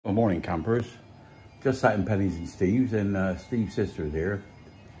Well, morning campers. Just sat in Penny's and Steve's, and Steve's sister's here.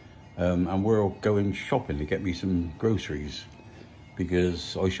 And we're going shopping to get me some groceries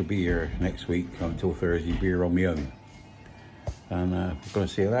because I shall be here next week until Thursday, be here on my own. And we're going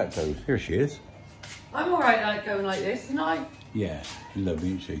to see how that goes. Here she is. I'm alright like going like this, isn't I? Yeah, lovely,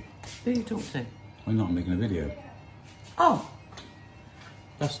 isn't she? Who are you talking to? I'm not making a video. Oh.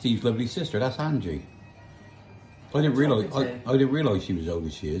 That's Steve's lovely sister, that's Angie. I didn't realise she was as old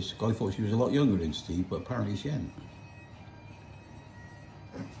as she is. I thought she was a lot younger than Steve, but apparently she ain't.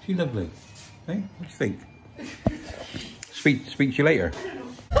 She's lovely. Hey, what do you think? Speak to you later.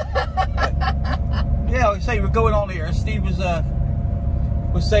 Yeah, I say we're going on here. Steve was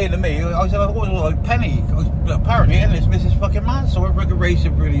saying to me, I said, "What was it like, Penny?" Apparently, and this Mrs. fucking Man, so we're fucking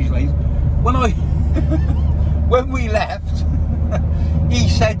racing through these lanes. When we left, he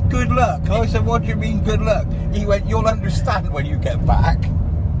said, "Good luck." I said, "What do you mean, good luck?" He went, "You'll understand when you get back."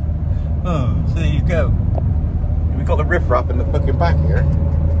 Oh, so there you go. We got the riffraff in the fucking back here.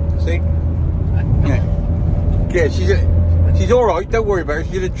 See? Yeah, she's all right. Don't worry about her.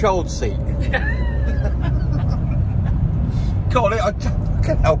 She's in a child's seat. God, I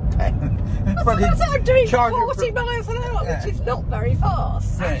can't help it. I'm doing 40 miles an hour, which is not very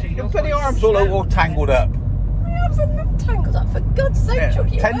fast. Yeah, you can put the arms all tangled up. My arms are not tangled up, for God's sake, yeah.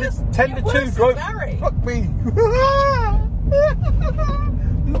 Chucky. 10 to 2 drive. Fuck me.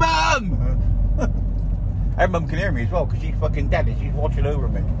 Mum! Her mum can hear me as well because she's fucking dead and she's watching over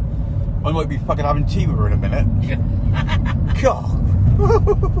me. I might be fucking having tea with her in a minute. God.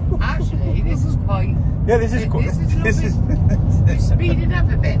 Actually, this is quite... Yeah, this is quite... This is... speeding up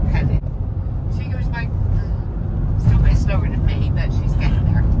a bit, Penny. She goes like... still a bit slower than me, but she's getting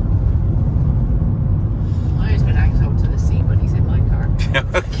there. My husband hangs on to the seat when he's in my car.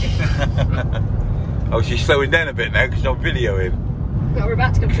 Oh, she's slowing down a bit now because I'm videoing. No, we're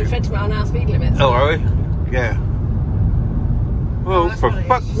about to come to a 20 mile an hour speed limit. Oh, are we? Yeah. Whoa, for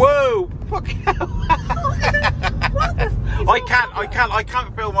fuck! Whoa, fuck! I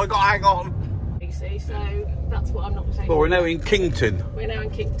can't film. I got to hang on. You see, so that's what I'm not saying. Well, we're now in Kington. We're now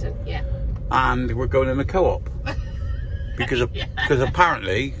in Kington, yeah. And we're going in the co-op because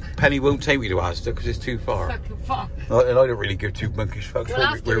apparently Penny won't take me to Asda because it's too far. Fucking far. And I don't really give two monkeys fucks.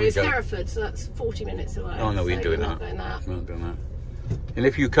 Well, Asda is Hereford, so that's 40 minutes away. Oh no, we ain't doing that. We're not doing that. And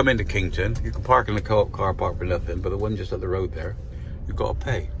if you come into Kington, you can park in the co-op car park for nothing, but the one just up the road there, you've got to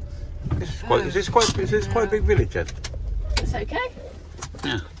pay. This is quite a big village, then. It's okay.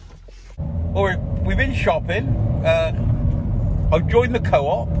 Yeah. Well, we've been shopping. I've joined the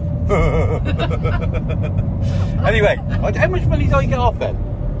co-op. Anyway, how much money do I get off then?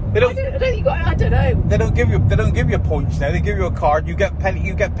 I don't know. They don't give you points now. They give you a card. You get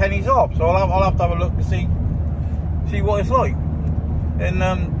pennies off. So I'll have to have a look to see what it's like. And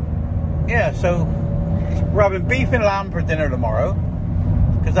yeah, so we're having beef and lamb for dinner tomorrow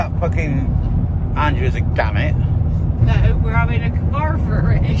because that fucking Angela's a gammit. No, we're having a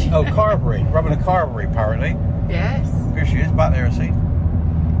carvery. Oh, carvery. We're having a carvery apparently. Yes. Here she is back there. See.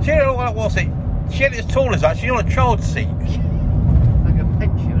 She don't know what it was. She ain't as tall as that. She's on a child's seat. Like a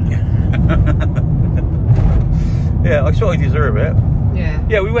pension. Yeah, I sort of deserve it. Yeah.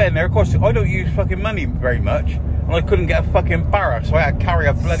 Yeah, we went in there. Of course, I don't use fucking money very much. And I couldn't get a fucking barrow, so I had to carry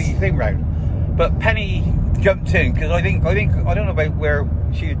a bloody thing round. But Penny jumped in because I don't know about where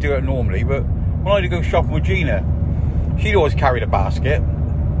she'd do it normally, but when I had to go shopping with Gina, she'd always carried a basket.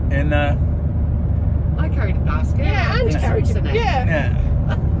 And I carried a basket. Yeah, and carried it.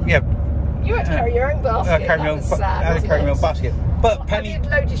 Yeah. You had to carry your own basket. I had to carry my own basket. But Penny, I did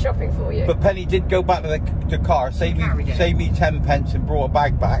load your shopping for you. But Penny did go back to the car, saved me 10 pence and brought a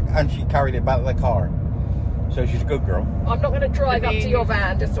bag back, and she carried it back to the car. So she's a good girl. I'm not going to drive up to your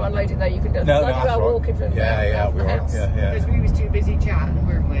van just to unload it there. You can just walking from the house. Yeah, we were. Yeah. Because we was too busy chatting,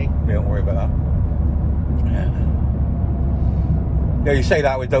 weren't we? We don't worry about that. Yeah, you say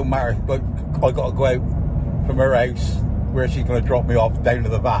that, it don't matter. Like, I got to go out from her house where she's going to drop me off down to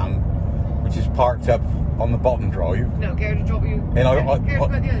the van, which is parked up on the bottom drive. No, get her to drop you. And I go the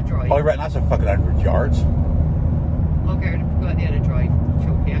other drive. I reckon that's a fucking 100 yards. I'll get her to go the other drive.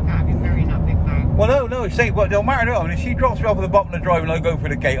 Choky, I can't be carrying that big bag. Well, no, see, but no matter what. I mean, if she drops me off at the bottom of the drive and I go through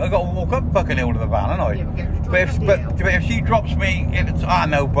the gate, I got to walk up fucking hill to the van, haven't I? Yeah, but get her to drive but if she drops me, I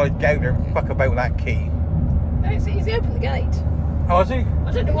know, but go there, fuck about with that key. No, it's easy. Open the gate. Oh, is he?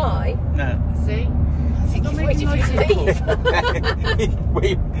 I don't know why. No. See? He's waiting for you to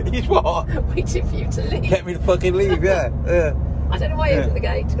leave. He's what? Waiting for you to leave. Get me to fucking leave, yeah. I don't know why he opened the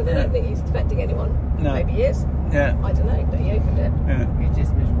gate, because I don't think he's expecting anyone. No. Maybe he is. Yeah. I don't know, but he opened it. Yeah. You're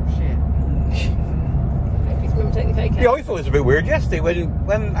just miserable shit. Maybe to come and take the cake out. Yeah, I thought it was a bit weird yesterday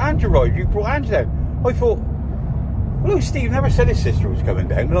when Angie arrived. You brought Angie down. I thought, well, look, Steve never said his sister was coming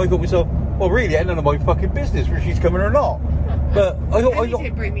down, and I thought to myself, well, really, it's none of my fucking business whether she's coming or not. But I thought, He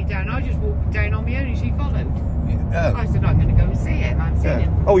didn't bring me down. I just walked down on my own, and she followed. I said, I'm going to go and see him. I'm seeing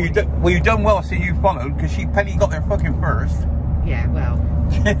him. Oh, you done well. So you followed because Penny got there fucking first. Yeah, well,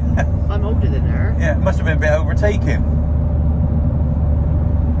 I'm older than her. Yeah, it must have been a bit overtaking.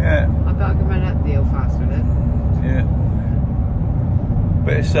 Yeah. I bet I can run up the hill faster then. Yeah.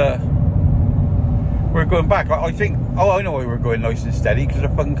 But it's we're going back. I think. Oh, I know why we're going nice and steady because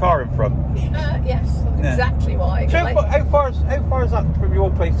there's a fucking car in front. Yes, that's exactly why. So how far is that from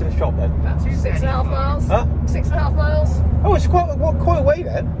your place to the shop then? About 6.5 miles. Huh? 6.5 miles. Oh, it's quite a way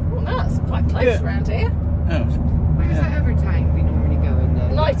then. Well, that's quite close around here. Oh. Where's that other town we normally go in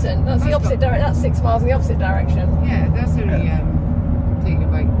there? Lighton. That's the opposite direction. That's 6 miles in the opposite direction. Yeah, that's only taking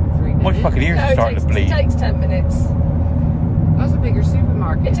about 3 minutes. My fucking ears are starting to bleed. It takes 10 minutes. That's a bigger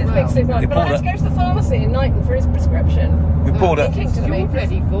supermarket. It is a big supermarket, but I had to go to the pharmacy in Knighton for his prescription. We pulled up. Kingston, You're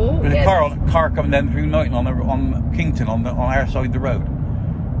ready for. There's a car coming down through Knighton on Kingston on our side of the road.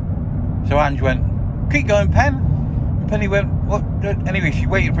 So Ange went, keep going, Pen. And Penny went, what? Anyway, she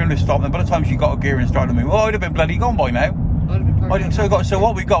waited for him to stop. And by the time she got a gear and started to move, I'd have been bloody gone by now. So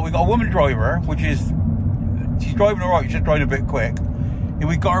what we got a woman driver, which is she's driving alright, she's just driving a bit quick. And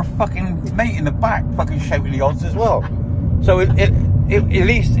we got her fucking mate in the back, fucking shouting the odds as well. So at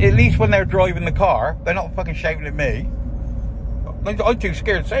least when they're driving the car, they're not fucking shouting at me. I'm too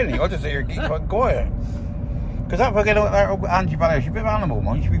scared to say anything. I just sit here and keep fucking quiet. Because that fucking Angie Balair, she's a bit of an animal,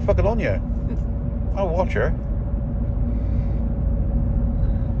 man. She'll be fucking on you. I'll watch her.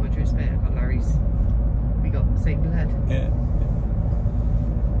 What do you expect? I've got Larry's. We got the same blood. Yeah.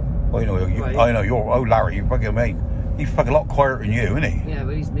 Well, I know you're. Oh, Larry, you fucking mate. He's fucking a lot quieter than you, isn't he? Yeah,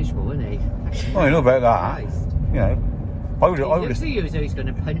 well, he's miserable, isn't he? Well, I know about that. Christ. You know. I would have he's going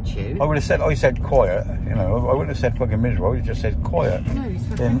to punch you. I said quiet, you know. I wouldn't have said fucking miserable. I would have just said quiet. No, he's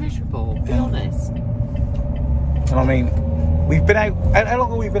fucking miserable. Be honest. And I mean, we've been out. How long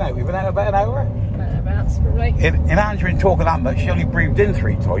have we been out? We've been out about an hour. That's probably. In Andrew talking that much, she only breathed in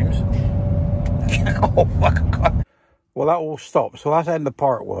 3 times. Oh fucking God. Well, that all stopped. So that's the end of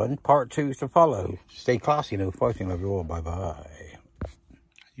part 1. Part 2 is to follow. Stay classy, no fighting. Love you all. Bye bye.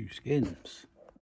 You skins.